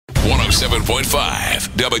107.5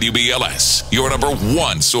 WBLS, your number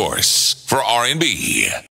one source for R&B.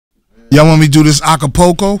 Y'all want me to do this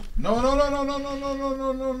Acapulco? No.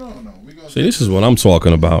 See, this is what I'm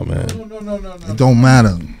talking about, man. No. It don't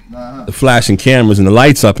matter. The flashing cameras and the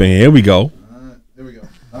lights up in here. Here we go. Here we go.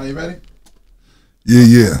 You ready?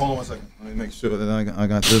 Yeah. Hold on 1 second. Let me make sure that I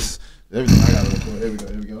got this. Everything I got to record. Here we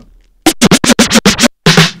go.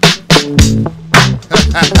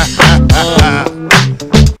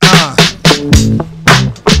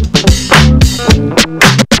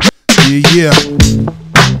 Yeah.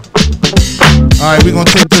 All right, we're gonna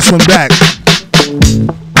take this one back.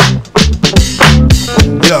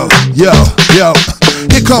 Yo.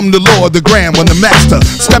 Here come the Lord, the Grand One, the Master.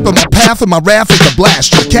 Step in my path and my wrath is the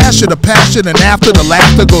blast you. Cash it, the passion, and after the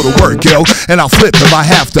laughter, go to work, yo. And I'll flip if I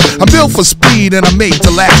have to. I'm built for speed and I'm made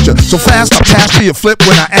to last you. So fast I pass you flip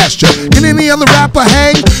when I asked you. Can any other rapper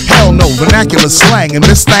hang? Hell no, vernacular slang. And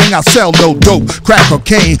this thing I sell no dope, crack or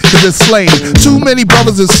cane, cause it's slain too many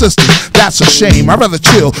brothers and sisters. That's a shame. I'd rather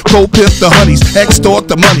chill, cold pimp the honeys, extort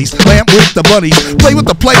the monies, lamp with the bunnies, play with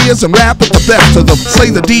the players and rap with the best of them, slay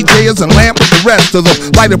the DJs and lamp with the rest of them.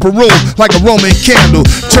 Light up a room like a Roman candle.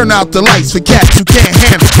 Turn out the lights for cats who can't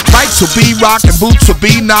handle. Mics will be rockin', boots will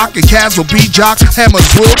be knockin', Caz will be jocks, hammers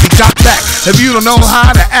will be cocked back. If you don't know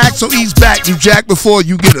how to act, so ease back, you jack before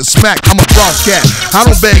you get a smack. I'm a Bronx cat, I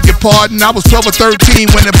don't beg your pardon. I was 12 or 13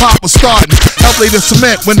 when the pop was starting. Help lay the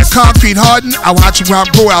cement when the concrete hardened. I watch you grow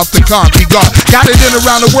out the concrete guard. Got it in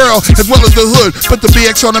around the world as well as the hood. Put the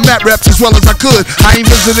BX on the map reps as well as I could. I ain't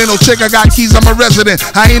visiting no chick, I got keys, I'm a resident.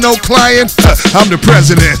 I ain't no client, I'm the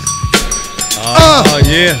president.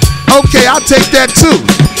 Yeah. Okay, I'll take that too.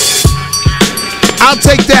 I'll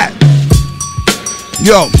take that.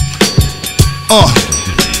 Yo.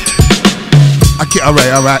 I can't, all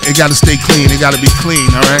right. It gotta stay clean. It gotta be clean,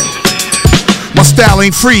 all right? My style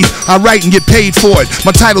ain't free, I write and get paid for it.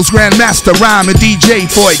 My title's Grandmaster, rhyme and DJ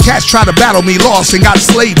for it. Cats try to battle me, lost and got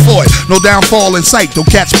slayed for it. No downfall in sight, though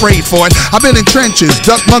cats prayed for it. I've been in trenches,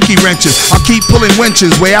 duck monkey wrenches. I'll keep pulling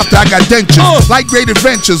wenches way after I got dentures. Like great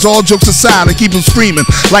adventures, all jokes aside, I keep them screaming.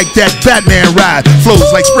 Like that Batman ride, flows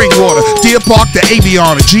like spring water. Deer Park, the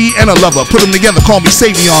Avion, a G and a lover. Put them together, call me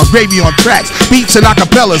Savion, gravy on tracks, beats and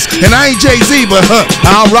acapellas. And I ain't Jay-Z, but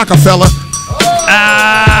I'll Rockefeller.